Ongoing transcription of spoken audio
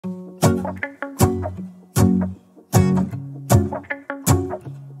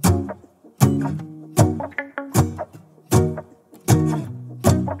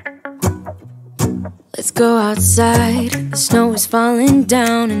Let's go outside, the snow is falling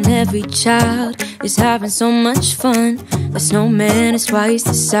down and every child is having so much fun. The snowman is twice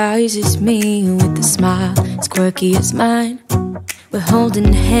the size as me, with a smile as quirky as mine. We're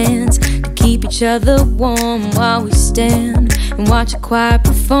holding hands to keep each other warm while we stand and watch a choir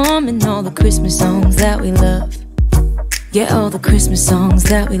performing all the Christmas songs that we love. Yeah, all the Christmas songs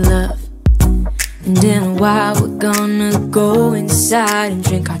that we love. And in a while we're gonna go inside and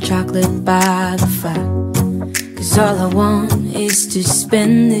drink our chocolate by the fire. 'Cause all I want is to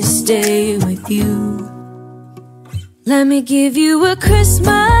spend this day with you. Let me give you a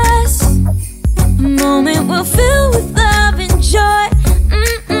Christmas, a moment we'll fill with love and joy.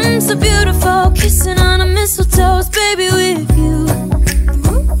 So beautiful, kissing on a mistletoe, baby, with you.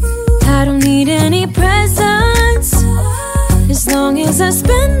 I don't need any presents, as long as I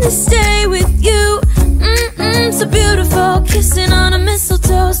spend this day with you. So beautiful, kissing on a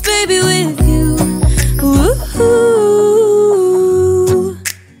mistletoe, baby, with you. Ooh.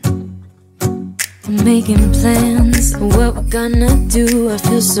 I'm making plans of what we're gonna do. I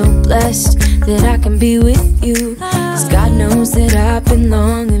feel so blessed that I can be with you, 'cause God knows that I've been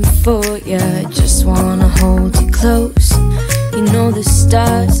longing for you. I just wanna hold you close. You know the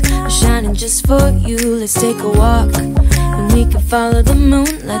stars are shining just for you. Let's take a walk and we can follow the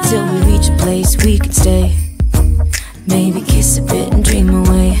moonlight till we reach a place we can stay. Maybe kiss a bit and dream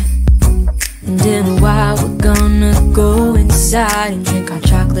away. And in a while we're gonna go inside and drink our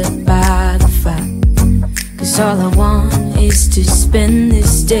chocolate by the fire. 'Cause all I want is to spend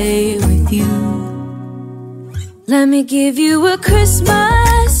this day with you. Let me give you a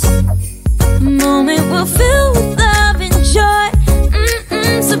Christmas, a moment we'll fill with love and joy.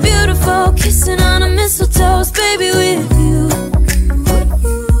 So beautiful, kissing on a mistletoe, baby, with you.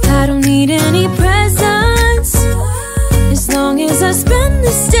 I don't need any presents, as long as I spend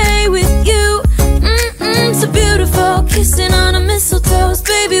this day with you. So beautiful, kissing on a mistletoe,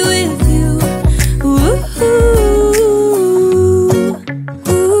 baby, with you. Ooh.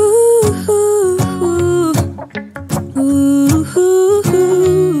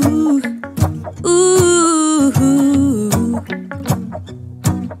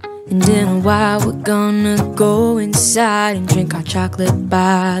 And in a while we're gonna go inside and drink our chocolate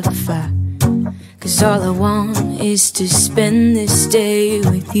by the fire. 'Cause all I want is to spend this day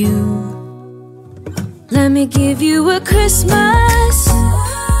with you. Let me give you a Christmas, a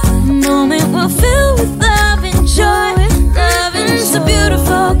moment we'll fill with love and joy. Love and so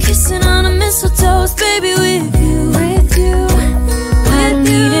beautiful, kissing on a mistletoe, baby, with you. I don't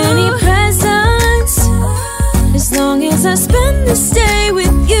need any presents, as long as I spend this day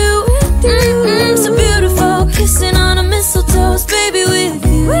with you. So beautiful, kissing on a mistletoe, baby, with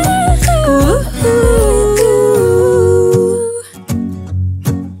you. Ooh.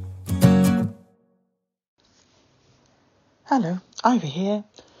 Hello, Ivy here.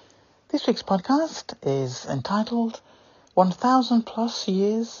 This week's podcast is entitled 1000 plus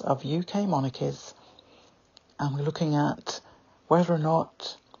years of UK monarchies, and we're looking at whether or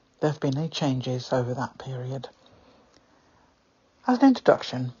not there have been any changes over that period. As an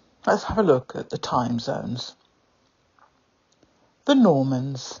introduction, let's have a look at the time zones. The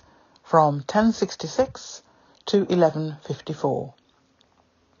Normans, from 1066 to 1154.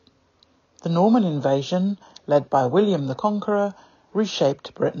 The Norman invasion, led by William the Conqueror,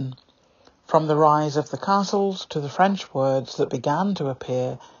 reshaped Britain, from the rise of the castles to the French words that began to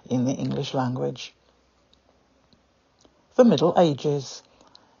appear in the English language. The Middle Ages,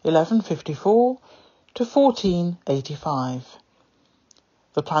 1154 to 1485.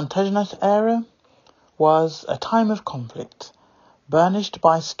 The Plantagenet era was a time of conflict, burnished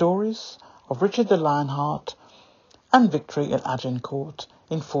by stories of Richard the Lionheart and victory at Agincourt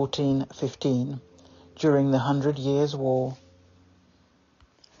in 1415 during the 100 Years' War.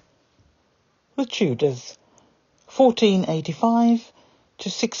 The Tudors, 1485 to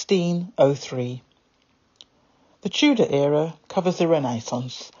 1603. The Tudor era covers the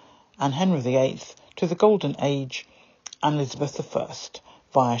Renaissance and Henry VIII to the Golden Age and Elizabeth I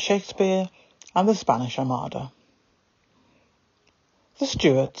via Shakespeare and the Spanish Armada. The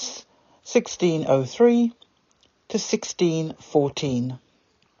Stuarts, 1603 to 1614.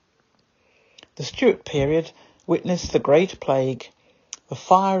 The Stuart period witnessed the Great Plague, the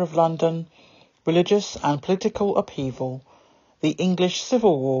Fire of London, religious and political upheaval, the English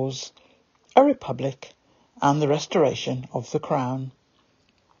Civil Wars, a republic, and the restoration of the Crown.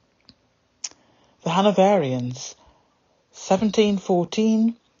 The Hanoverians,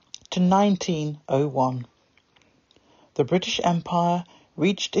 1714 to 1901. The British Empire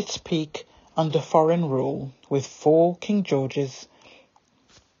reached its peak under foreign rule with 4 King Georges,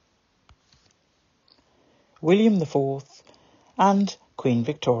 William IV and Queen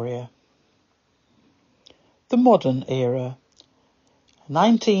Victoria. The modern era,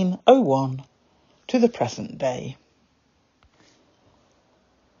 1901 to the present day.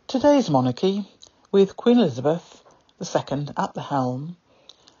 Today's monarchy, with Queen Elizabeth II at the helm,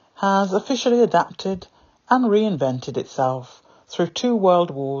 has officially adapted and reinvented itself through 2 world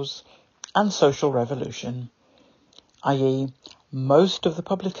wars and social revolution, i.e. most of the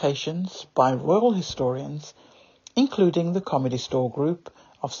publications by royal historians, including the Comedy Store group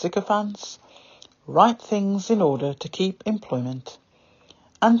of sycophants, write things in order to keep employment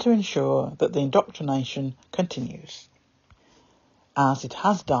and to ensure that the indoctrination continues, as it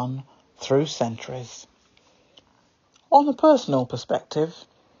has done through centuries. On a personal perspective,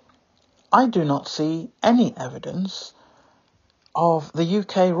 I do not see any evidence of the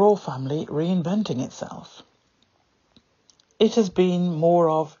UK royal family reinventing itself. It has been more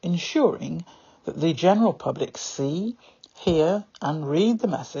of ensuring that the general public see, hear and read the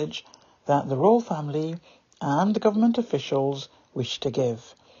message that the royal family and government officials wish to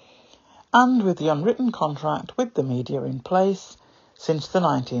give. And with the unwritten contract with the media in place since the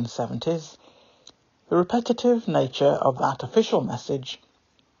 1970s, the repetitive nature of that official message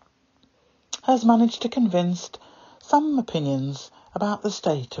has managed to convince some opinions about the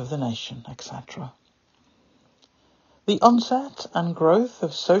state of the nation, etc. The onset and growth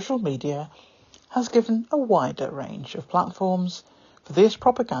of social media has given a wider range of platforms for this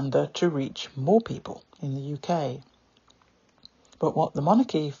propaganda to reach more people in the UK. But what the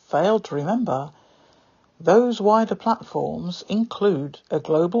monarchy failed to remember, those wider platforms include a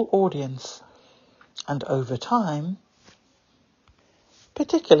global audience, and over time,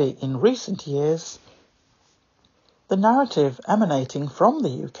 particularly in recent years, the narrative emanating from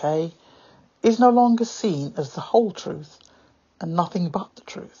the UK is no longer seen as the whole truth and nothing but the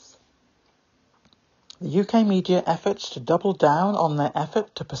truth. The UK media efforts to double down on their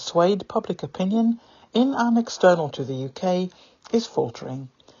effort to persuade public opinion in and external to the UK is faltering,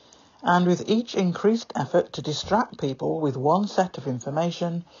 and with each increased effort to distract people with one set of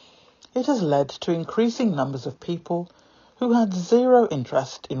information, it has led to increasing numbers of people who had zero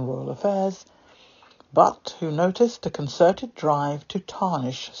interest in royal affairs, but who noticed a concerted drive to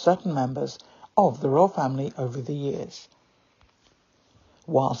tarnish certain members of the royal family over the years,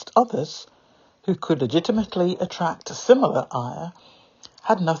 whilst others, who could legitimately attract similar ire,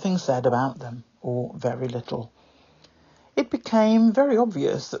 had nothing said about them, or very little. It became very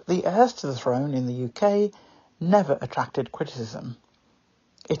obvious that the heirs to the throne in the UK never attracted criticism.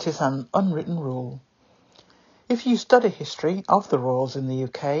 It is an unwritten rule. If you study history of the royals in the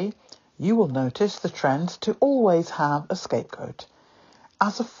UK, you will notice the trend to always have a scapegoat,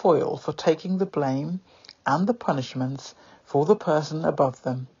 as a foil for taking the blame and the punishments for the person above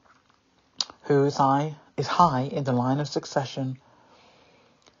them, who is high in the line of succession.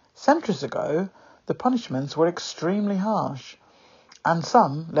 Centuries ago, the punishments were extremely harsh, and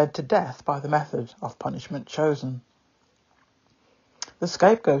some led to death by the method of punishment chosen. The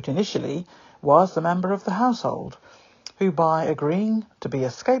scapegoat initially was the member of the household, who by agreeing to be a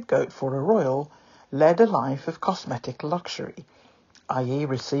scapegoat for a royal, led a life of cosmetic luxury, i.e.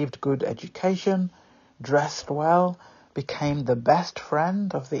 received good education, dressed well, became the best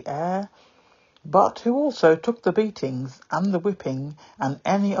friend of the heir, but who also took the beatings and the whipping and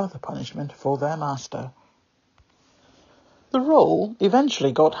any other punishment for their master. The role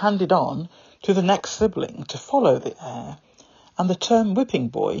eventually got handed on to the next sibling to follow the heir, and the term whipping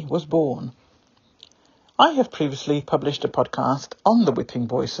boy was born. I have previously published a podcast on the whipping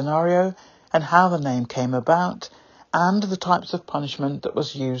boy scenario and how the name came about and the types of punishment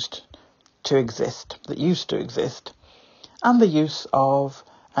that used to exist, and the use of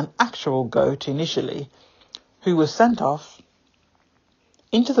an actual goat initially, who was sent off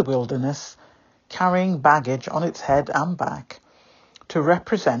into the wilderness carrying baggage on its head and back to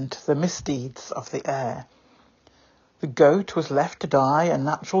represent the misdeeds of the heir. The goat was left to die a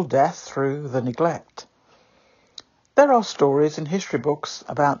natural death through the neglect. There are stories in history books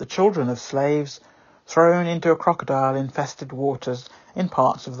about the children of slaves thrown into a crocodile-infested waters in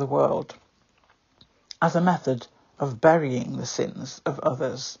parts of the world, as a method of burying the sins of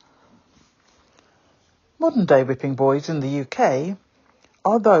others. Modern-day whipping boys in the UK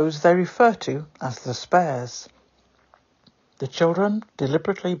are those they refer to as the spares. The children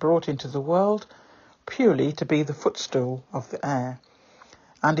deliberately brought into the world purely to be the footstool of the heir,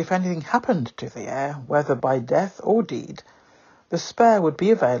 and if anything happened to the heir, whether by death or deed, the spare would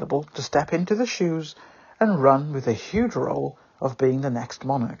be available to step into the shoes and run with the huge role of being the next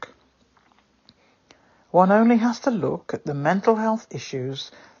monarch. One only has to look at the mental health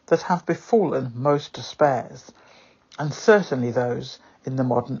issues that have befallen most spares, and certainly those in the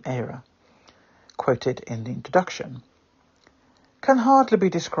modern era, quoted in the introduction, can hardly be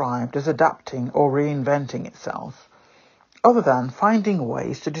described as adapting or reinventing itself, other than finding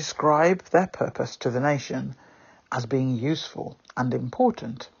ways to describe their purpose to the nation as being useful and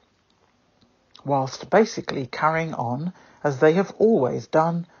important, whilst basically carrying on as they have always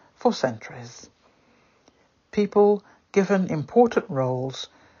done for centuries. People given important roles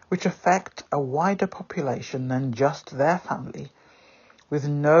which affect a wider population than just their family, with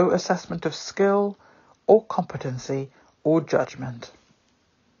no assessment of skill or competency or judgment,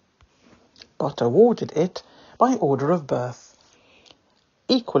 but awarded it by order of birth.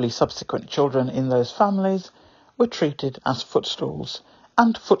 Equally subsequent children in those families were treated as footstools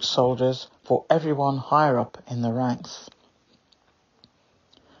and foot soldiers for everyone higher up in the ranks.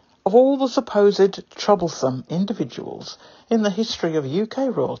 Of all the supposed troublesome individuals in the history of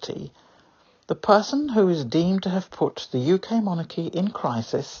UK royalty, the person who is deemed to have put the UK monarchy in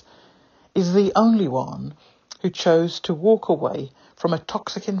crisis is the only one who chose to walk away from a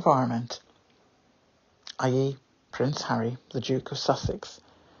toxic environment, i.e. Prince Harry, the Duke of Sussex,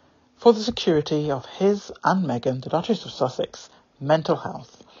 for the security of his and Meghan, the Duchess of Sussex, mental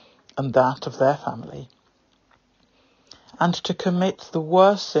health and that of their family, and to commit the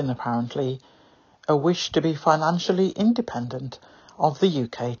worst sin apparently, a wish to be financially independent of the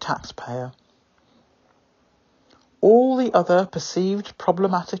UK taxpayer. All the other perceived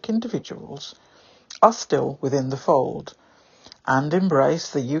problematic individuals are still within the fold and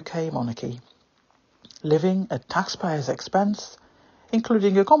embrace the UK monarchy, living at taxpayers' expense,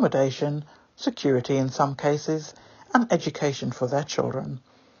 including accommodation, security in some cases, and education for their children,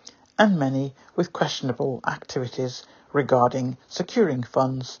 and many with questionable activities regarding securing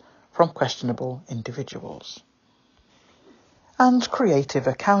funds from questionable individuals, and creative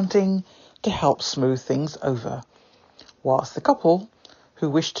accounting to help smooth things over, whilst the couple who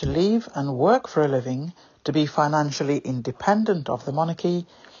wish to leave and work for a living to be financially independent of the monarchy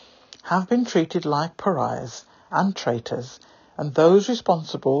have been treated like pariahs and traitors, and those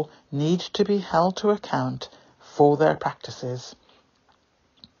responsible need to be held to account for their practices.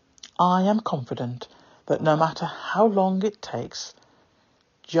 I am confident that no matter how long it takes,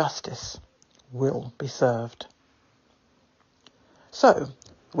 justice will be served. So,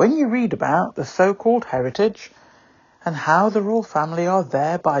 when you read about the so-called heritage and how the royal family are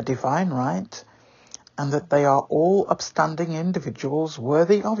there by divine right, and that they are all upstanding individuals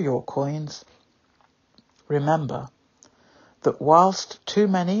worthy of your coins, remember that whilst too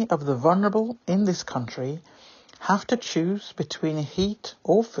many of the vulnerable in this country have to choose between heat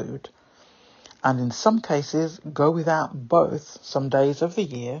or food, and in some cases go without both some days of the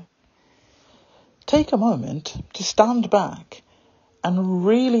year, take a moment to stand back and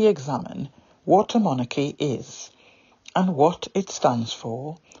really examine what a monarchy is and what it stands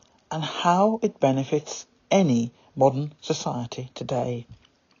for and how it benefits any modern society today.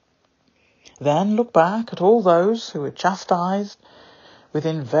 Then look back at all those who were chastised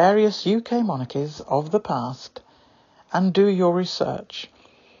within various UK monarchies of the past and do your research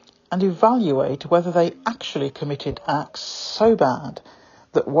and evaluate whether they actually committed acts so bad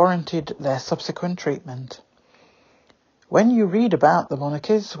that warranted their subsequent treatment. When you read about the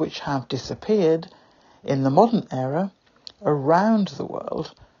monarchies which have disappeared in the modern era around the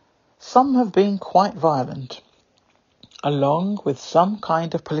world, some have been quite violent, along with some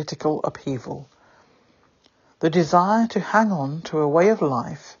kind of political upheaval. The desire to hang on to a way of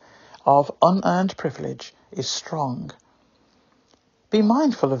life of unearned privilege is strong. Be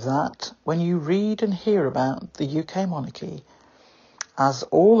mindful of that when you read and hear about the UK monarchy, as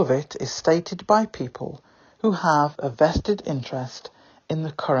all of it is stated by people who have a vested interest in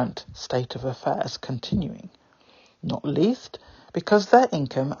the current state of affairs continuing, not least because their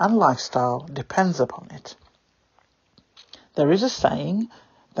income and lifestyle depends upon it. There is a saying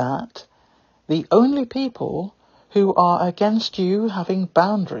that the only people who are against you having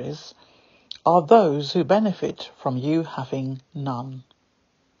boundaries are those who benefit from you having none.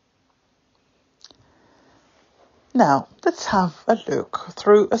 Now, let's have a look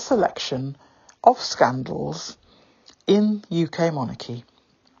through a selection of scandals in UK monarchy,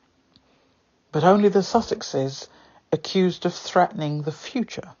 but only the Sussexes accused of threatening the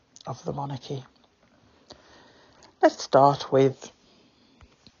future of the monarchy. Let's start with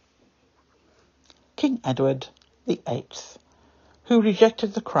King Edward VIII, who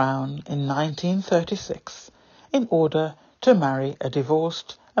rejected the crown in 1936 in order to marry a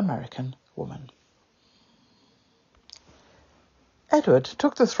divorced American woman. Edward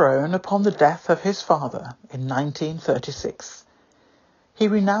took the throne upon the death of his father in 1936. He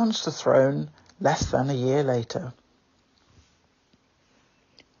renounced the throne less than a year later.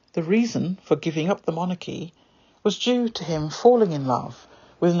 The reason for giving up the monarchy was due to him falling in love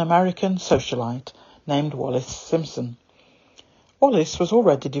with an American socialite named Wallis Simpson. Wallis was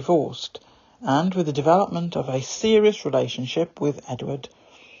already divorced, and with the development of a serious relationship with Edward,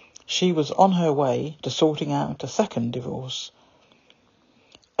 she was on her way to sorting out a second divorce.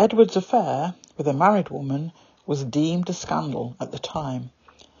 Edward's affair with a married woman was deemed a scandal at the time,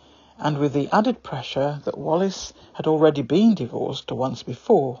 and with the added pressure that Wallis had already been divorced once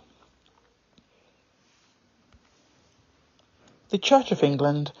before. The Church of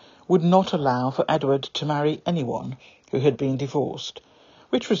England would not allow for Edward to marry anyone who had been divorced,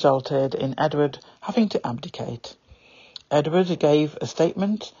 which resulted in Edward having to abdicate. Edward gave a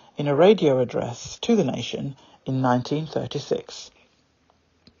statement in a radio address to the nation in 1936,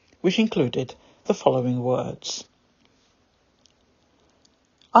 which included the following words: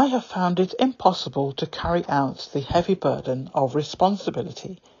 "I have found it impossible to carry out the heavy burden of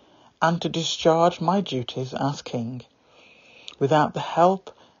responsibility and to discharge my duties as king without the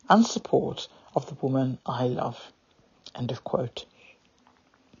help and support of the woman I love." End of quote.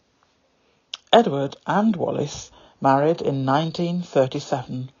 Edward and Wallis married in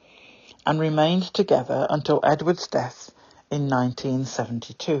 1937 and remained together until Edward's death in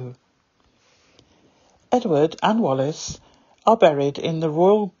 1972. Edward and Wallis are buried in the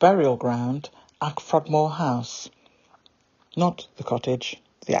Royal Burial Ground at Frogmore House, not the cottage,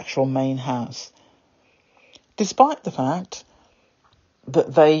 the actual main house. Despite the fact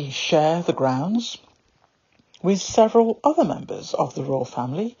that they share the grounds with several other members of the royal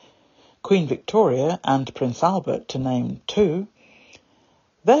family, Queen Victoria and Prince Albert to name two,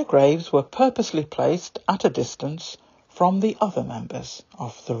 their graves were purposely placed at a distance from the other members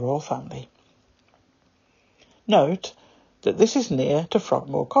of the royal family. Note that this is near to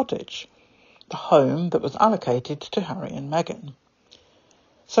Frogmore Cottage, the home that was allocated to Harry and Meghan.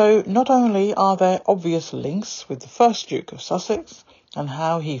 So not only are there obvious links with the first Duke of Sussex and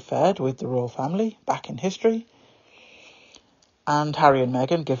how he fared with the royal family back in history, and Harry and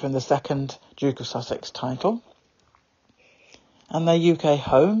Meghan given the second Duke of Sussex title, and their UK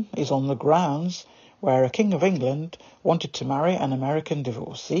home is on the grounds where a King of England wanted to marry an American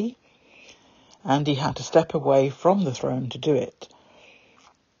divorcee, and he had to step away from the throne to do it.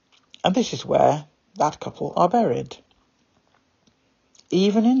 And this is where that couple are buried.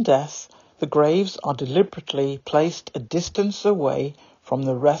 Even in death, the graves are deliberately placed a distance away from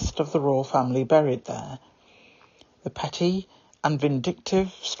the rest of the royal family buried there. The petty and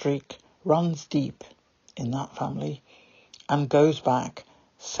vindictive streak runs deep in that family and goes back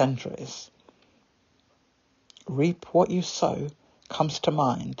centuries. Reap what you sow comes to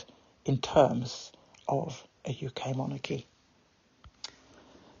mind in terms of a UK monarchy.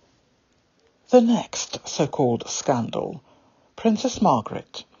 The next so-called scandal, Princess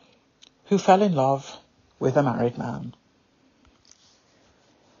Margaret, who fell in love with a married man.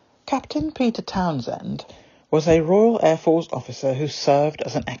 Captain Peter Townsend was a Royal Air Force officer who served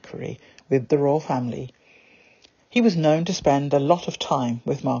as an equerry with the royal family. He was known to spend a lot of time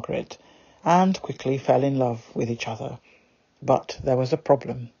with Margaret and quickly fell in love with each other. But there was a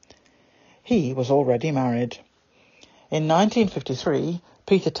problem. He was already married. In 1953,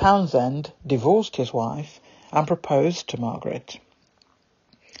 Peter Townsend divorced his wife and proposed to Margaret.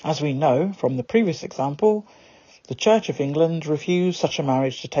 As we know from the previous example, the Church of England refused such a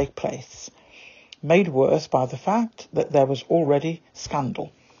marriage to take place, made worse by the fact that there was already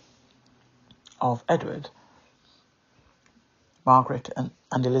scandal of Edward, Margaret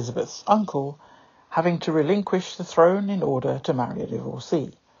and Elizabeth's uncle, having to relinquish the throne in order to marry a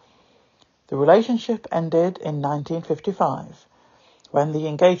divorcee. The relationship ended in 1955, when the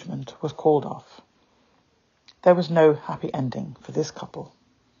engagement was called off. There was no happy ending for this couple.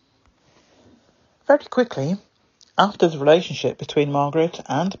 Very quickly, after the relationship between Margaret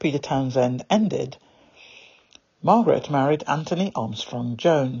and Peter Townsend ended, Margaret married Anthony Armstrong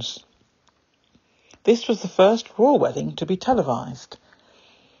Jones. This was the first royal wedding to be televised.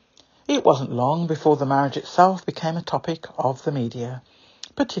 It wasn't long before the marriage itself became a topic of the media,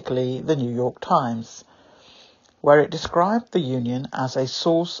 particularly the New York Times, where it described the union as a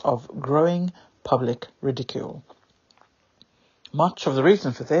source of growing public ridicule. Much of the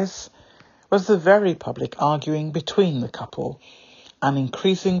reason for this was the very public arguing between the couple and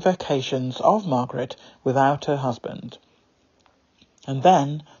increasing vacations of Margaret without her husband. And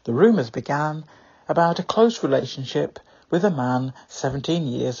then the rumours began about a close relationship with a man 17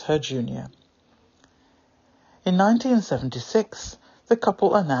 years her junior. In 1976, the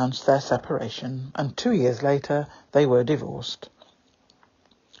couple announced their separation, and 2 years later they were divorced.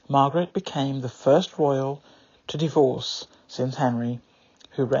 Margaret became the first royal to divorce since Henry,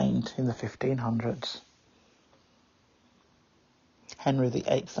 who reigned in the 1500s. Henry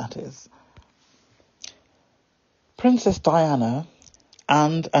VIII, that is. Princess Diana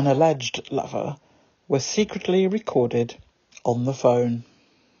and an alleged lover were secretly recorded on the phone.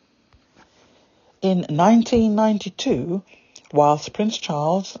 In 1992, whilst Prince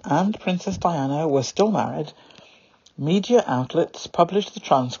Charles and Princess Diana were still married, media outlets published the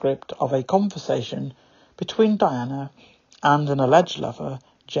transcript of a conversation between Diana and an alleged lover,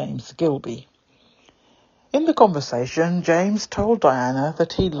 James Gilby. In the conversation, James told Diana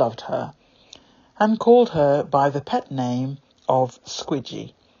that he loved her and called her by the pet name of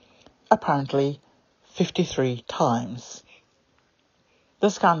Squidgy, apparently 53 times. The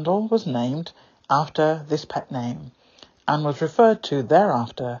scandal was named after this pet name and was referred to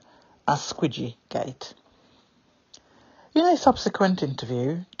thereafter as Squidgy Gate. In a subsequent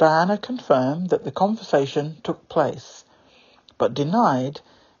interview, Diana confirmed that the conversation took place, but denied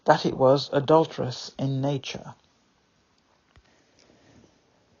that it was adulterous in nature.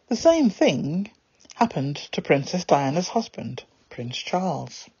 The same thing happened to Princess Diana's husband, Prince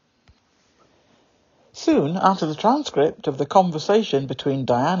Charles. Soon after the transcript of the conversation between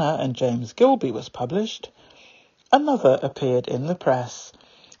Diana and James Gilby was published, another appeared in the press.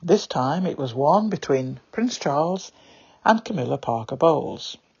 This time it was one between Prince Charles and Camilla Parker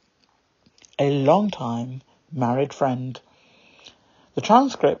Bowles, a long-time married friend. The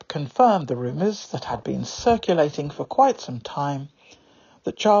transcript confirmed the rumours that had been circulating for quite some time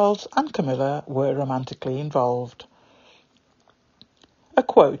that Charles and Camilla were romantically involved. A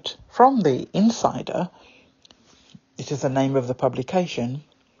quote from the Insider, it is the name of the publication,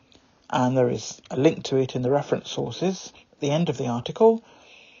 and there is a link to it in the reference sources at the end of the article,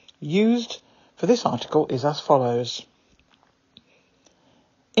 used for this article is as follows.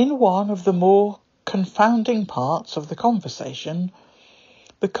 In one of the more confounding parts of the conversation,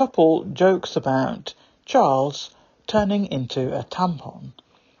 the couple jokes about Charles turning into a tampon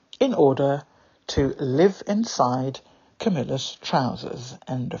in order to live inside Camilla's trousers.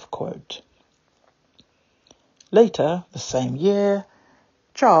 End of quote. Later, the same year,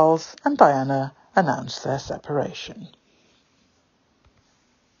 Charles and Diana announced their separation.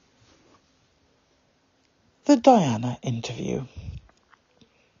 The Diana interview.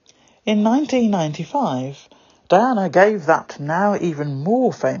 In 1995, Diana gave that now even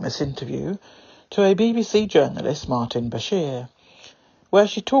more famous interview to a BBC journalist, Martin Bashir, where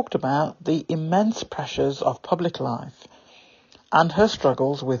she talked about the immense pressures of public life and her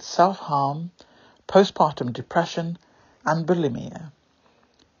struggles with self-harm, postpartum depression and bulimia.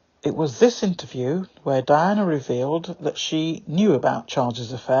 It was this interview where Diana revealed that she knew about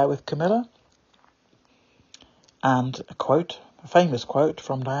Charles's affair with Camilla, and a famous quote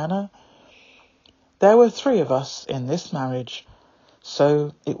from Diana, "There were 3 of us in this marriage,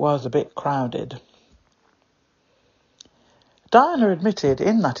 so it was a bit crowded." Diana admitted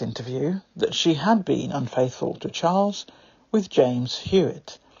in that interview that she had been unfaithful to Charles with James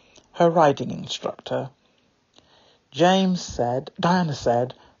Hewitt, her riding instructor. Diana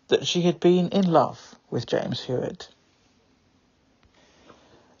said that she had been in love with James Hewitt.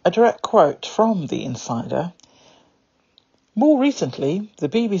 A direct quote from the Insider. More recently, the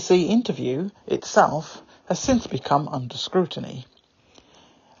BBC interview itself has since become under scrutiny.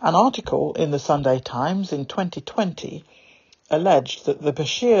 An article in the Sunday Times in 2020 alleged that the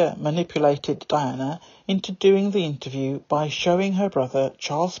Bashir manipulated Diana into doing the interview by showing her brother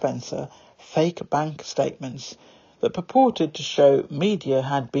Charles Spencer fake bank statements that purported to show media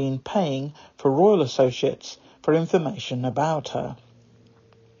had been paying for royal associates for information about her.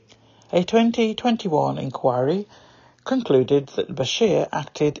 A 2021 inquiry concluded that Bashir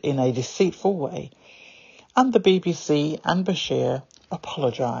acted in a deceitful way, and the BBC and Bashir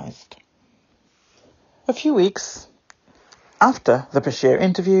apologised. A few weeks after the Bashir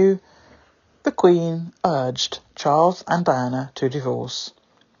interview, the Queen urged Charles and Diana to divorce.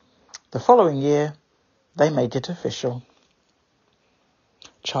 The following year, they made it official.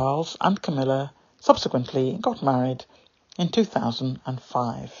 Charles and Camilla subsequently got married in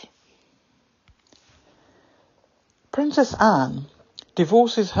 2005. Princess Anne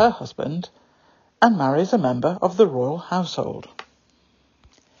divorces her husband and marries a member of the royal household.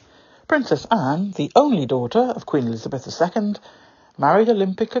 Princess Anne, the only daughter of Queen Elizabeth II, married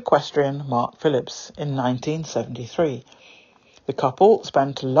Olympic equestrian Mark Phillips in 1973. The couple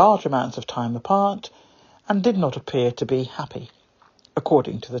spent large amounts of time apart and did not appear to be happy,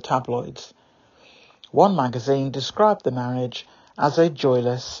 according to the tabloids. One magazine described the marriage as a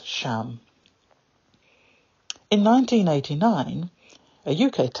joyless sham. In 1989, a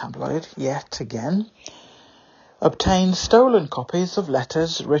UK tabloid, yet again, obtained stolen copies of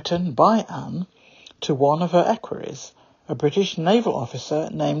letters written by Anne to one of her equerries, a British naval officer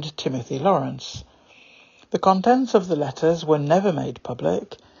named Timothy Lawrence. The contents of the letters were never made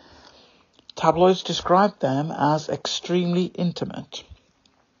public. Tabloids described them as extremely intimate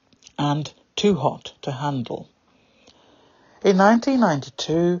and too hot to handle. In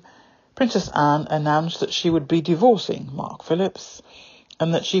 1992, Princess Anne announced that she would be divorcing Mark Phillips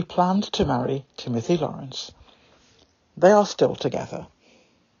and that she planned to marry Timothy Lawrence. They are still together.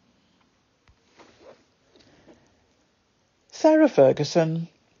 Sarah Ferguson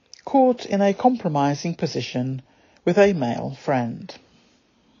caught in a compromising position with a male friend.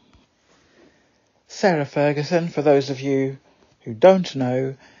 Sarah Ferguson, for those of you who don't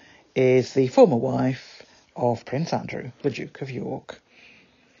know, is the former wife of Prince Andrew, the Duke of York.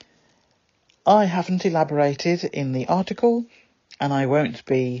 I haven't elaborated in the article, and I won't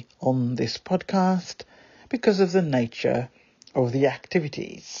be on this podcast because of the nature of the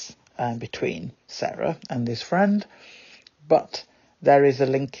activities between Sarah and this friend, but there is a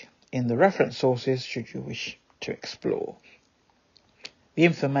link in the reference sources should you wish to explore. The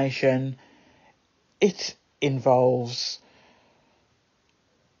information, it involves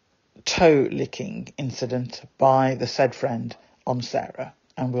toe-licking incident by the said friend on Sarah,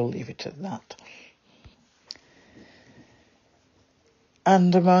 and we'll leave it at that.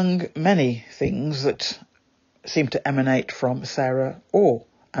 And among many things that seem to emanate from Sarah or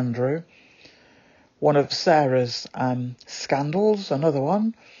Andrew, one of Sarah's scandals, another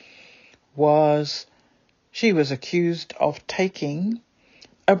one, was she was accused of taking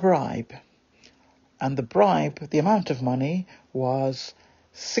a bribe. And the bribe, the amount of money, was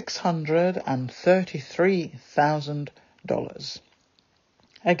 $633,000.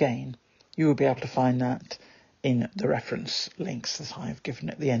 Again, you will be able to find that in the reference links that I've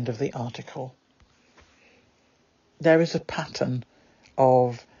given at the end of the article. There is a pattern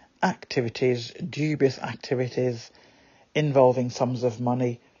of activities, dubious activities, involving sums of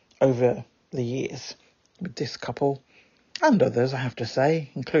money over the years with this couple and others, I have to say,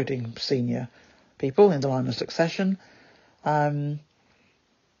 including senior people in the line of succession.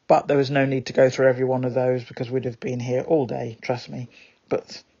 But there was no need to go through every one of those because we'd have been here all day, trust me.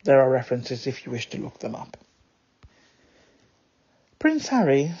 But there are references if you wish to look them up. Prince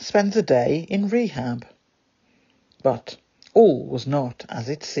Harry spends a day in rehab. But all was not as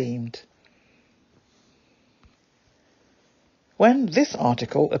it seemed. When this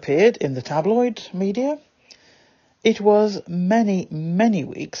article appeared in the tabloid media, it was many, many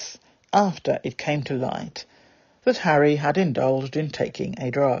weeks after it came to light that Harry had indulged in taking a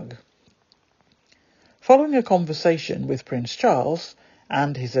drug. Following a conversation with Prince Charles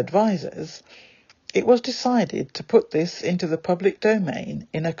and his advisers, it was decided to put this into the public domain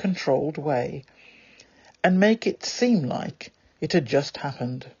in a controlled way and make it seem like it had just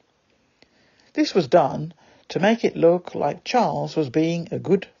happened. This was done to make it look like Charles was being a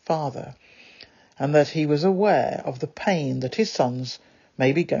good father and that he was aware of the pain that his sons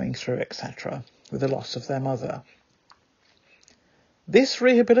may be going through, etc., with the loss of their mother. This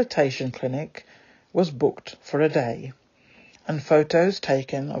rehabilitation clinic was booked for a day, and photos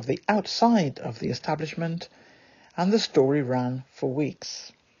taken of the outside of the establishment, and the story ran for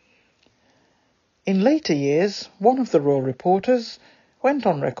weeks. In later years, one of the royal reporters went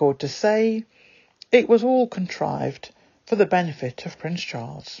on record to say it was all contrived for the benefit of Prince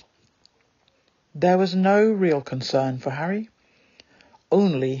Charles. There was no real concern for Harry,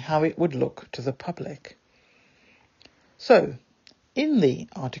 only how it would look to the public. So, in the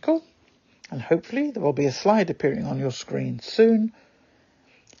article, and hopefully there will be a slide appearing on your screen soon,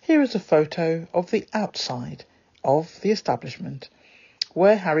 here is a photo of the outside of the establishment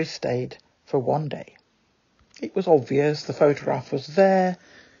where Harry stayed for one day. It was obvious the photograph was there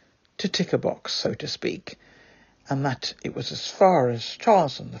to tick a box, so to speak, and that it was, as far as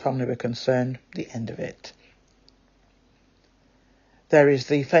Charles and the family were concerned, the end of it. There is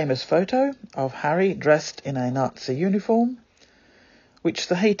the famous photo of Harry dressed in a Nazi uniform, which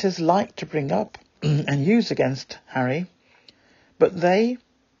the haters like to bring up and use against Harry, but they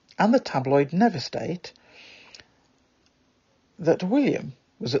and the tabloid never state that William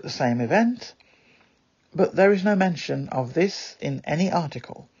was at the same event, but there is no mention of this in any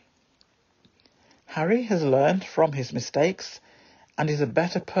article. Harry has learned from his mistakes and is a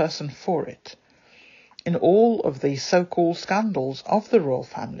better person for it. In all of the so-called scandals of the royal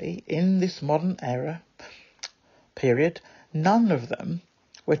family in this modern era, period, none of them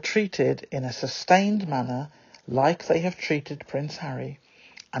were treated in a sustained manner like they have treated Prince Harry,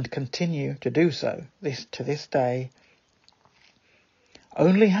 and continue to do so to this day.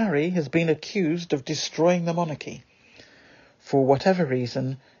 Only Harry has been accused of destroying the monarchy, for whatever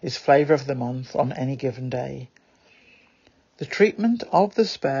reason is flavour of the month on any given day. The treatment of the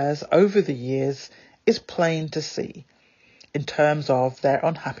Spares over the years is plain to see, in terms of their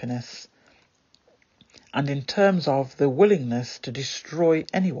unhappiness, and in terms of the willingness to destroy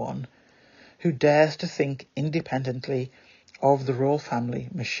anyone who dares to think independently of the royal family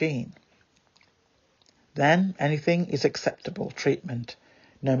machine. Then anything is acceptable treatment,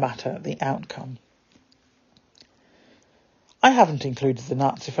 no matter the outcome. I haven't included the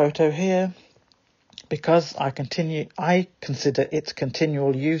Nazi photo here because I consider its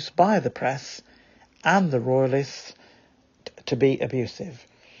continual use by the press and the royalists to be abusive,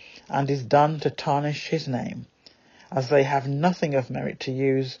 and is done to tarnish his name, as they have nothing of merit to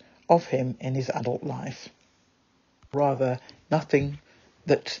use of him in his adult life. Rather, nothing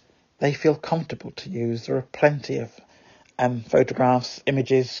that they feel comfortable to use. There are plenty of photographs,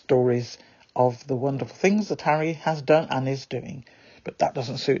 images, stories of the wonderful things that Harry has done and is doing, but that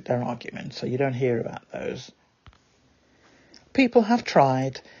doesn't suit their argument, so you don't hear about those. People have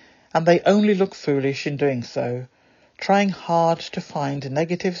tried, and they only look foolish in doing so, trying hard to find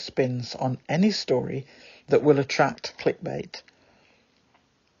negative spins on any story that will attract clickbait.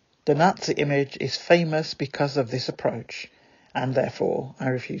 The Nazi image is famous because of this approach, and therefore I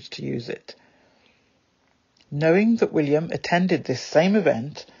refuse to use it. Knowing that William attended this same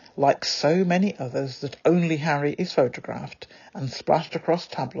event, like so many others that only Harry is photographed and splashed across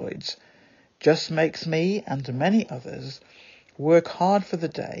tabloids, just makes me and many others work hard for the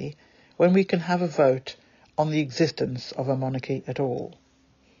day when we can have a vote on the existence of a monarchy at all.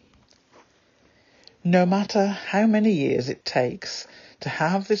 No matter how many years it takes to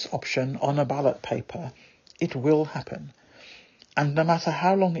have this option on a ballot paper, it will happen. And no matter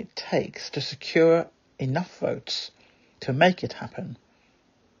how long it takes to secure enough votes to make it happen,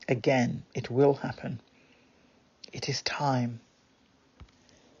 again, it will happen. It is time.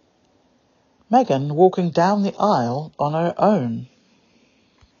 Meghan walking down the aisle on her own.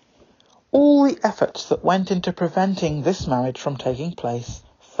 All the efforts that went into preventing this marriage from taking place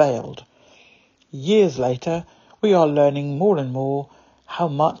failed. Years later, we are learning more and more how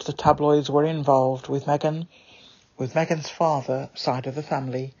much the tabloids were involved with Meghan's father side of the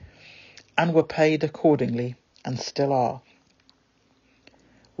family, and were paid accordingly, and still are.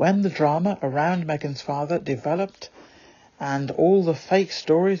 When the drama around Meghan's father developed, and all the fake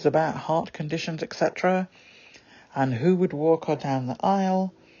stories about heart conditions, etc., and who would walk her down the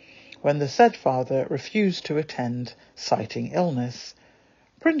aisle, when the said father refused to attend, citing illness,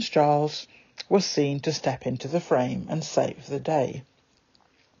 Prince Charles was seen to step into the frame and save the day.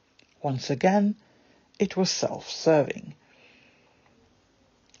 Once again, it was self-serving.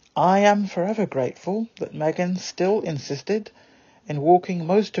 I am forever grateful that Meghan still insisted in walking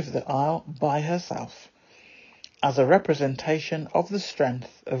most of the aisle by herself, as a representation of the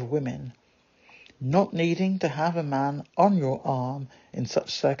strength of women, not needing to have a man on your arm in such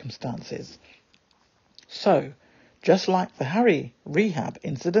circumstances. So, just like the Harry rehab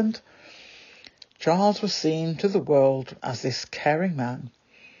incident, Charles was seen to the world as this caring man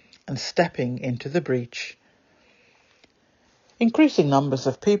and stepping into the breach. Increasing numbers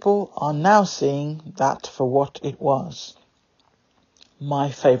of people are now seeing that for what it was.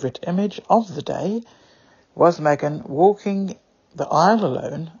 My favourite image of the day was Meghan walking the aisle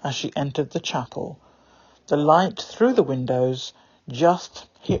alone as she entered the chapel. The light through the windows just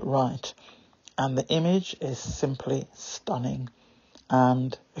hit right, and the image is simply stunning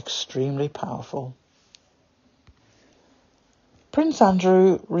and extremely powerful. Prince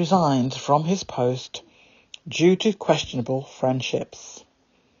Andrew resigned from his post due to questionable friendships.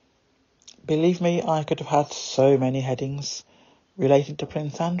 Believe me, I could have had so many headings related to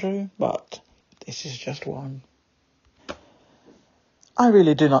Prince Andrew, but this is just one. I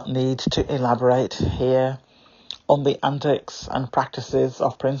really do not need to elaborate here on the antics and practices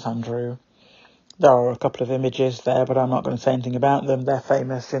of Prince Andrew. There are a couple of images there, but I'm not going to say anything about them. They're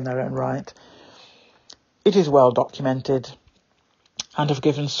famous in their own right. It is well documented, and have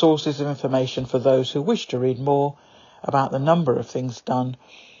given sources of information for those who wish to read more about the number of things done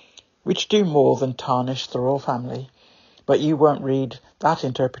which do more than tarnish the royal family, but you won't read that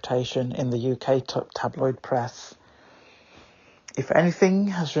interpretation in the UK tabloid press. If anything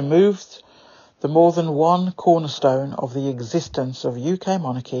has removed the more than one cornerstone of the existence of UK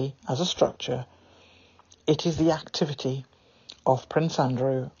monarchy as a structure, it is the activity of Prince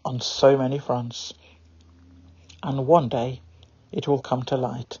Andrew on so many fronts. and one day it will come to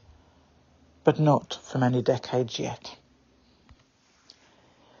light, but not for many decades yet.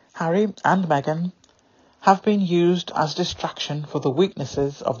 Harry and Meghan have been used as distraction for the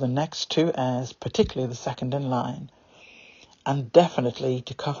weaknesses of the next two heirs, particularly the second in line, and definitely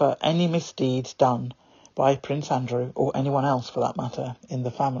to cover any misdeeds done by Prince Andrew, or anyone else for that matter, in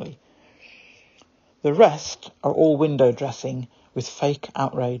the family. The rest are all window dressing with fake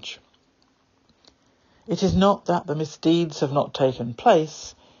outrage. It is not that the misdeeds have not taken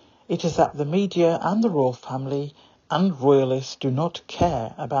place, it is that the media and the royal family and royalists do not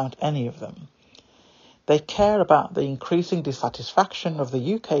care about any of them. They care about the increasing dissatisfaction of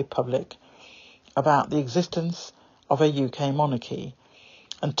the UK public about the existence of a UK monarchy,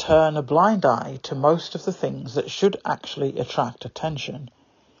 and turn a blind eye to most of the things that should actually attract attention.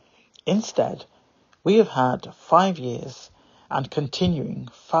 Instead, we have had 5 years and continuing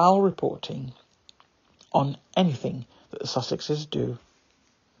foul reporting on anything that the Sussexes do.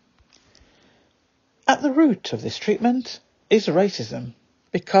 At the root of this treatment is racism,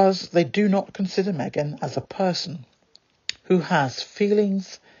 because they do not consider Meghan as a person who has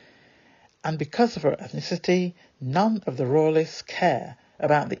feelings, and because of her ethnicity, none of the royalists care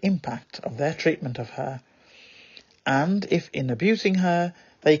about the impact of their treatment of her, and if in abusing her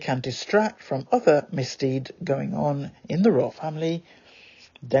they can distract from other misdeed going on in the royal family,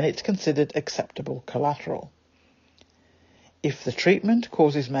 then it's considered acceptable collateral. If the treatment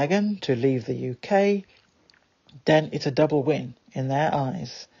causes Meghan to leave the UK, then it's a double win in their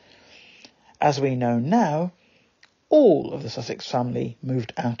eyes. As we know now, all of the Sussex family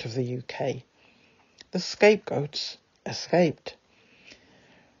moved out of the UK. The scapegoats escaped.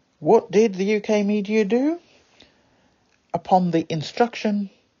 What did the UK media do? Upon the instruction,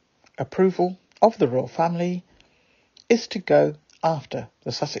 approval of the royal family, is to go after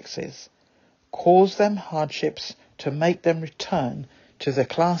the Sussexes, cause them hardships to make them return to the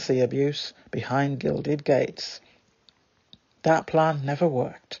classy abuse behind gilded gates. That plan never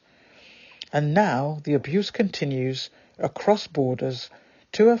worked, and now the abuse continues across borders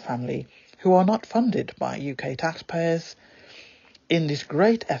to a family who are not funded by UK taxpayers in this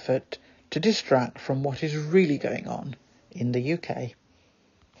great effort to distract from what is really going on in the UK.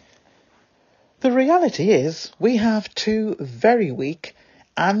 The reality is we have two very weak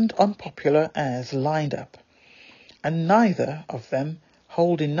and unpopular heirs lined up, and neither of them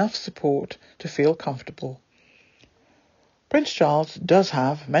hold enough support to feel comfortable. Prince Charles does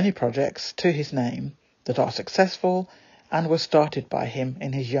have many projects to his name that are successful and were started by him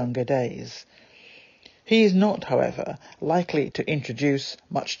in his younger days. He is not, however, likely to introduce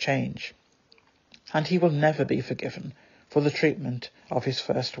much change, and he will never be forgiven for the treatment of his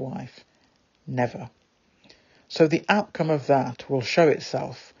first wife. Never. So the outcome of that will show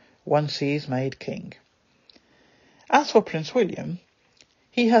itself once he is made king. As for Prince William,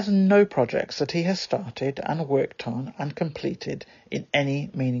 he has no projects that he has started and worked on and completed in any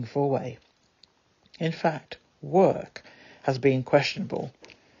meaningful way. In fact, work has been questionable.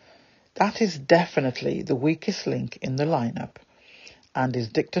 That is definitely the weakest link in the lineup, and his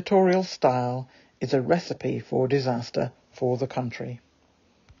dictatorial style is a recipe for disaster for the country.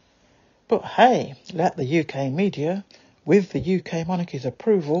 But hey, let the UK media, with the UK monarchy's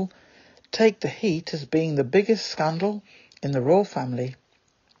approval, take the heat as being the biggest scandal in the royal family.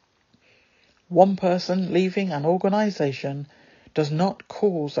 One person leaving an organisation does not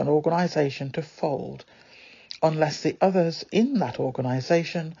cause an organisation to fold unless the others in that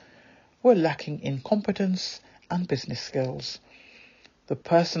organisation were lacking in competence and business skills. The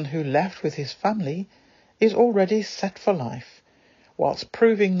person who left with his family is already set for life, whilst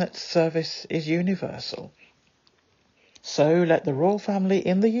proving that service is universal. So let the royal family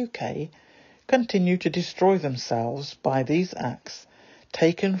in the UK continue to destroy themselves by these acts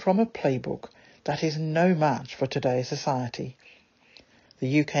taken from a playbook that is no match for today's society.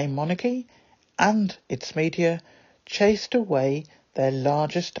 The UK monarchy and its media chased away their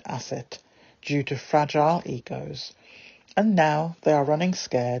largest asset due to fragile egos, and now they are running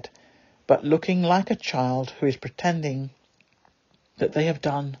scared, but looking like a child who is pretending that they have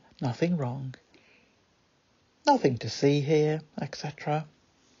done nothing wrong. Nothing to see here, etc.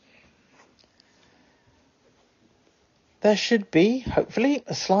 There should be, hopefully,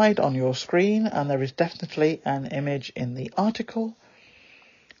 a slide on your screen, and there is definitely an image in the article,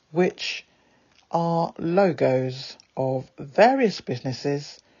 which are logos of various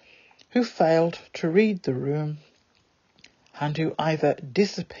businesses who failed to read the room and who either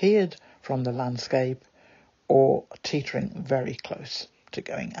disappeared from the landscape or teetering very close to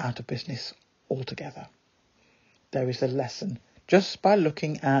going out of business altogether. There is a lesson just by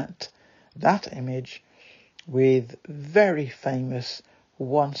looking at that image with very famous,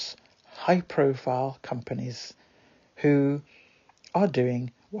 once high-profile companies who are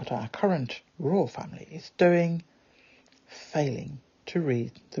doing what our current royal family is doing, failing to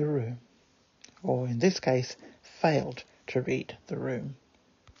read the room. Or in this case, failed to read the room.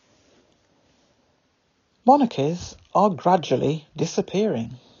 Monarchies are gradually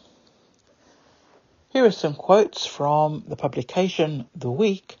disappearing. Here are some quotes from the publication The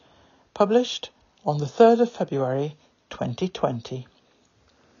Week, published on the 3rd of February 2020.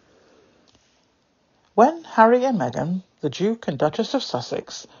 When Harry and Meghan, the Duke and Duchess of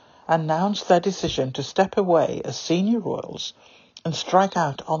Sussex, announced their decision to step away as senior royals and strike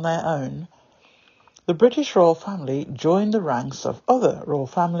out on their own, the British royal family joined the ranks of other royal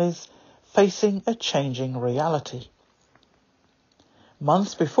families facing a changing reality.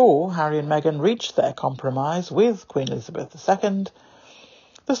 Months before Harry and Meghan reached their compromise with Queen Elizabeth II,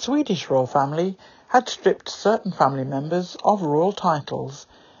 the Swedish royal family had stripped certain family members of royal titles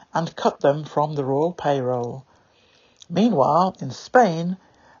and cut them from the royal payroll. Meanwhile, in Spain,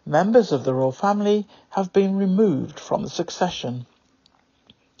 members of the royal family have been removed from the succession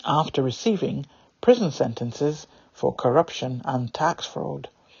after receiving prison sentences for corruption and tax fraud.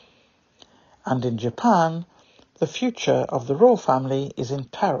 And in Japan, the future of the royal family is in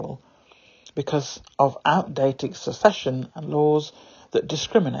peril because of outdated succession and laws that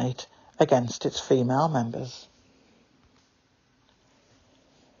discriminate against its female members.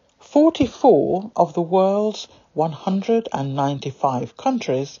 44 of the world's 195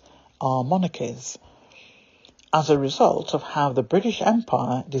 countries are monarchies. As a result of how the British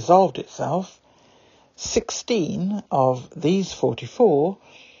Empire dissolved itself, 16 of these 44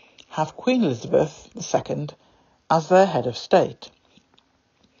 have Queen Elizabeth II as their head of state,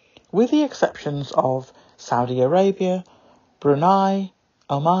 with the exceptions of Saudi Arabia, Brunei,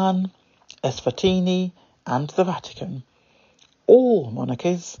 Oman, Eswatini and the Vatican. All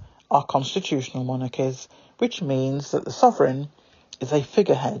monarchies are constitutional monarchies, which means that the sovereign is a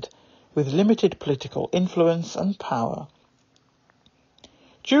figurehead with limited political influence and power.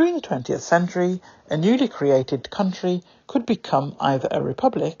 During the 20th century, a newly created country could become either a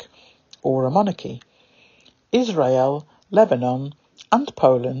republic or a monarchy. Israel, Lebanon and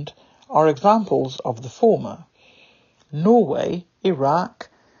Poland are examples of the former. Norway, Iraq,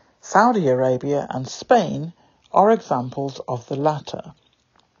 Saudi Arabia and Spain are examples of the latter.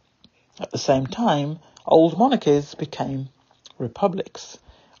 At the same time, old monarchies became republics,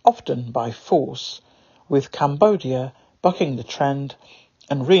 often by force, with Cambodia bucking the trend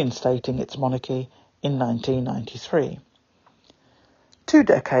and reinstating its monarchy in 1993. 2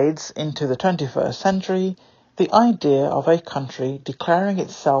 decades into the 21st century, the idea of a country declaring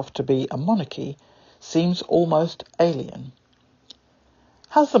itself to be a monarchy seems almost alien.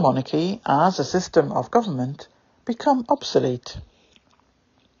 Has the monarchy as a system of government become obsolete?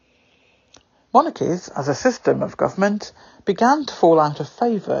 Monarchies as a system of government began to fall out of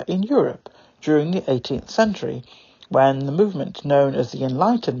favour in Europe during the 18th century, when the movement known as the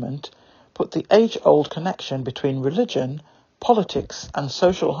Enlightenment put the age-old connection between religion, politics and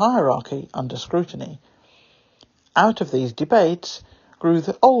social hierarchy under scrutiny. Out of these debates grew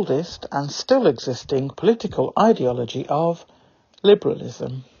the oldest and still existing political ideology of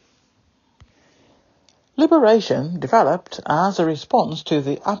liberalism. Liberation developed as a response to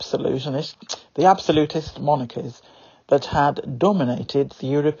the absolutist monarchies that had dominated the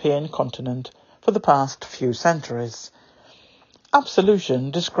European continent for the past few centuries.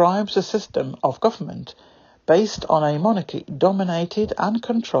 Absolution describes a system of government based on a monarchy dominated and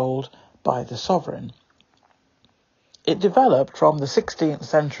controlled by the sovereign. It developed from the 16th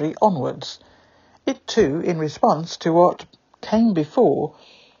century onwards, it too in response to what came before,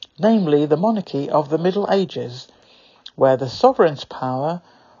 namely the monarchy of the Middle Ages, where the sovereign's power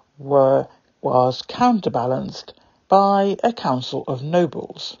was counterbalanced by a council of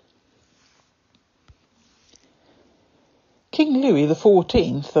nobles. King Louis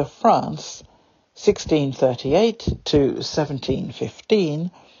XIV of France, 1638 to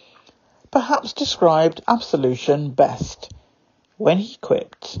 1715, perhaps described absolution best when he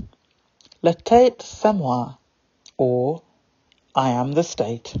quipped, "L'état c'est moi," or "I am the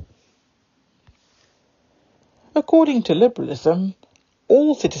state." According to liberalism,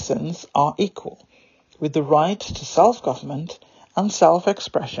 all citizens are equal, with the right to self-government and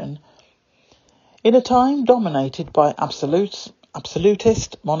self-expression. In a time dominated by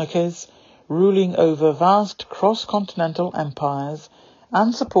absolutist monarchies ruling over vast cross-continental empires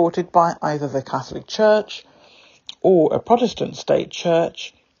and supported by either the Catholic Church or a Protestant state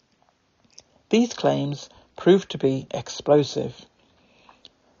church, these claims proved to be explosive.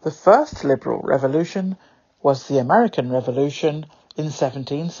 The first liberal revolution was the American Revolution in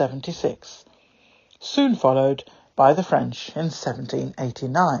 1776, soon followed by the French in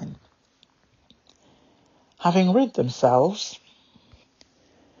 1789. Having rid themselves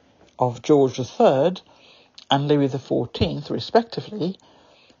of George III and Louis XIV respectively,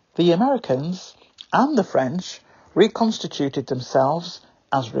 the Americans and the French reconstituted themselves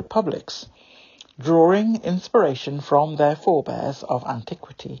as republics, drawing inspiration from their forebears of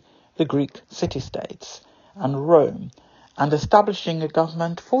antiquity, the Greek city-states, and Rome, and establishing a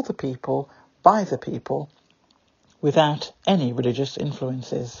government for the people, by the people, without any religious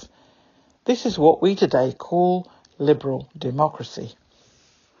influences. This is what we today call liberal democracy.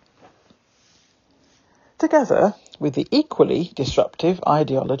 Together with the equally disruptive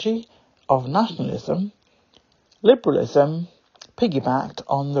ideology of nationalism, liberalism piggybacked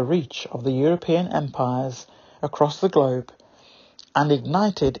on the reach of the European empires across the globe and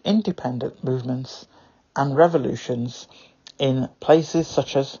ignited independent movements and revolutions in places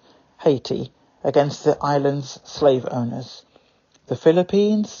such as Haiti against the island's slave owners, the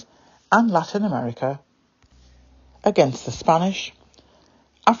Philippines and Latin America against the Spanish,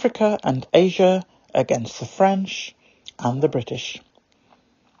 Africa and Asia against the French and the British.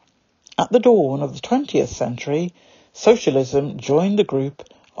 At the dawn of the 20th century, socialism joined the group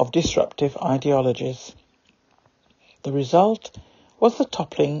of disruptive ideologies. The result was the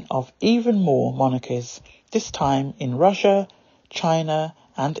toppling of even more monarchies, this time in Russia, China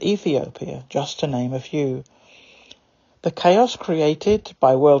and Ethiopia, just to name a few. The chaos created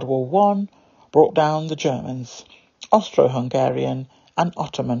by World War I brought down the Germans, Austro-Hungarian and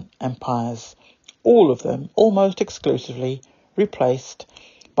Ottoman empires, all of them almost exclusively replaced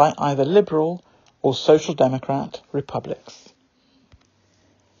by either liberal or social democrat republics.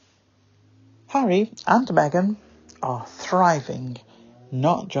 Harry and Meghan are thriving,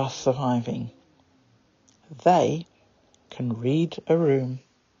 not just surviving. They can read a room.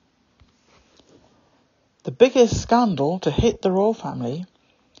 The biggest scandal to hit the royal family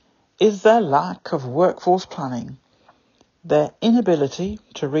is their lack of workforce planning, their inability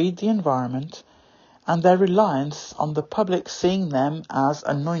to read the environment, and their reliance on the public seeing them as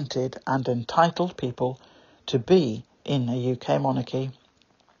anointed and entitled people to be in a UK monarchy.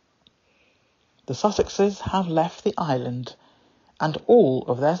 The Sussexes have left the island, and all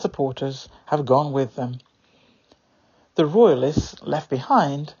of their supporters have gone with them. The royalists left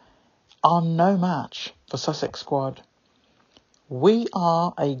behind are no match for Sussex Squad. We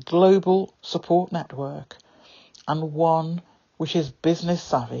are a global support network, and one which is business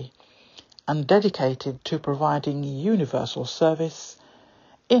savvy and dedicated to providing universal service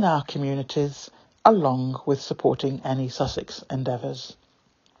in our communities, along with supporting any Sussex endeavours.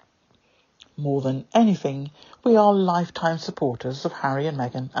 More than anything, we are lifetime supporters of Harry and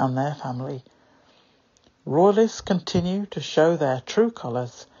Meghan and their family. Royalists continue to show their true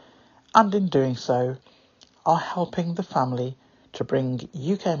colours, and in doing so are helping the family to bring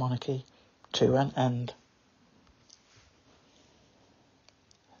UK monarchy to an end.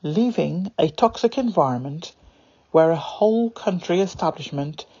 Leaving a toxic environment where a whole country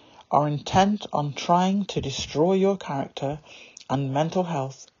establishment are intent on trying to destroy your character and mental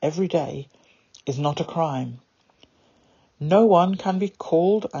health every day is not a crime. No one can be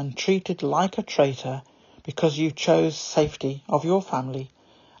called and treated like a traitor because you chose safety of your family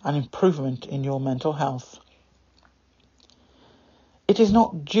and improvement in your mental health. It is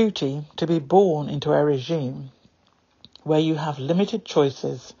not duty to be born into a regime where you have limited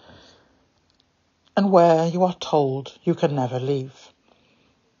choices and where you are told you can never leave.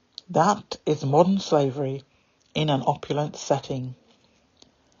 That is modern slavery in an opulent setting.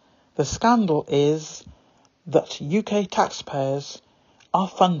 The scandal is that UK taxpayers are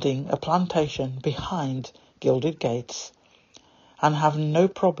funding a plantation behind gilded gates and have no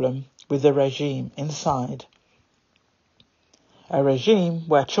problem with the regime inside. A regime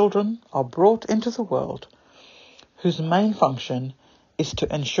where children are brought into the world whose main function is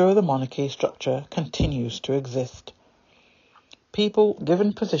to ensure the monarchy structure continues to exist. People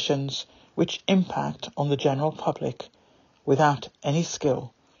given positions which impact on the general public without any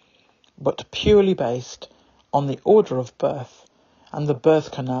skill, but purely based on the order of birth and the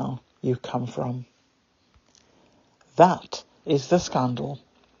birth canal you come from. That is the scandal,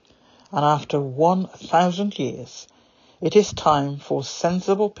 and after 1,000 years, it is time for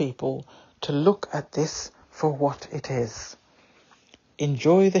sensible people to look at this for what it is.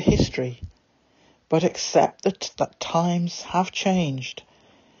 Enjoy the history, but accept that times have changed,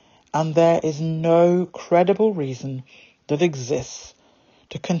 and there is no credible reason that exists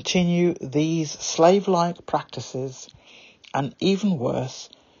to continue these slave-like practices, and even worse,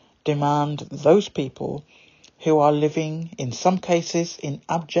 demand those people who are living, in some cases, in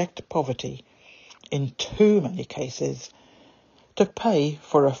abject poverty, in too many cases, to pay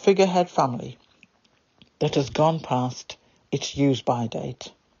for a figurehead family that has gone past its use-by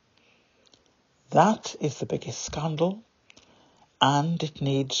date. That is the biggest scandal, and it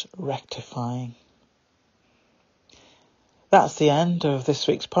needs rectifying. That's the end of this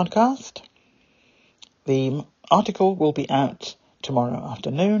week's podcast. The article will be out tomorrow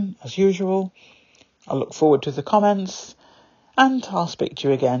afternoon, as usual. I look forward to the comments, and I'll speak to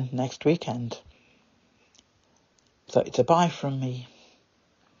you again next weekend. So it's a bye from me.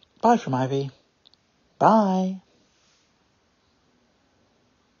 Bye from Ivy. Bye.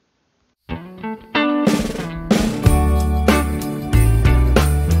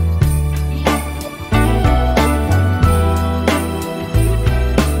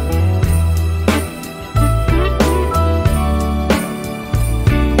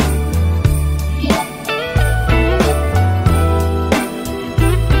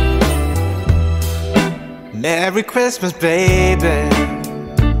 Merry Christmas, baby.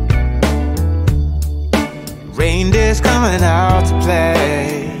 Reindeer's coming out to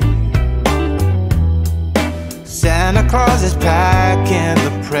play. Santa Claus is packing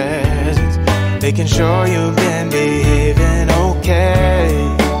the presents, making sure you've been behaving okay.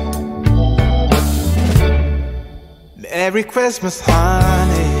 Merry Christmas,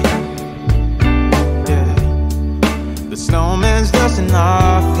 honey. Yeah. The snowman's dusting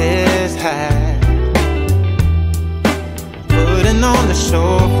off his hat, putting on the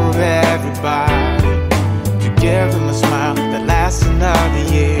show for everybody, to give them a smile that lasts another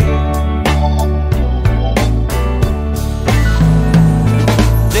year.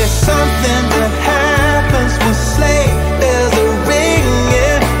 There's something that happens when sleigh bells are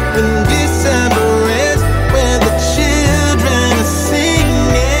ringing, when December ends, when the children are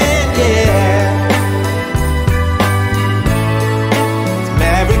singing, yeah. It's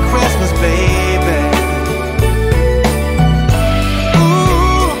Merry Christmas, baby.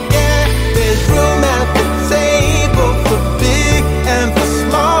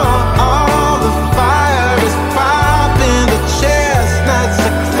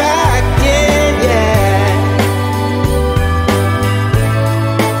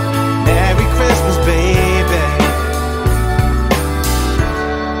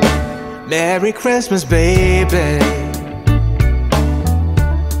 Merry Christmas, baby.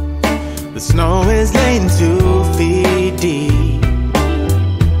 The snow is laying 2 feet deep.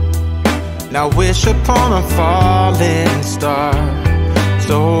 Now wish upon a falling star,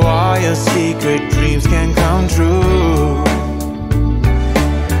 so all your secret dreams can come true.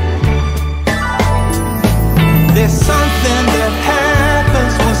 There's something that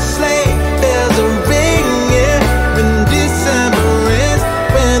happens when sleigh bells are ringing, when December ends,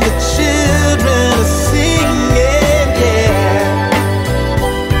 when the children are singing, yeah.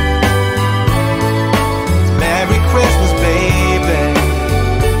 It's Merry Christmas, baby.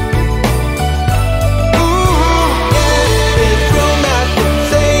 Ooh, yeah. There's room at the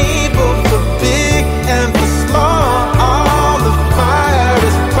table for big and for small. All the fire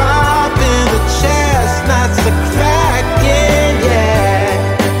is popping, the chestnuts are cracking, yeah.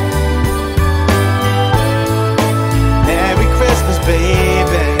 Merry Christmas,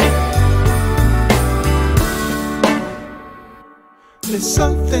 baby. There's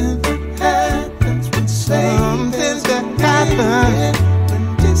something that happens when something's that happens when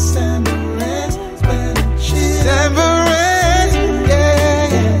December ends, when December ends,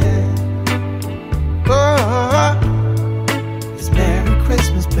 yeah, yeah. Oh, it's Merry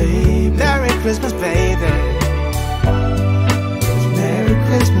Christmas, baby. Merry Christmas, baby. It's Merry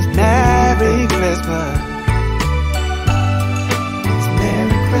Christmas, Merry Christmas. It's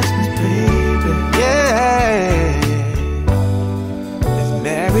Merry Christmas, baby. Yeah.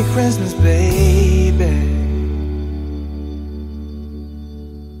 Merry Christmas, babe.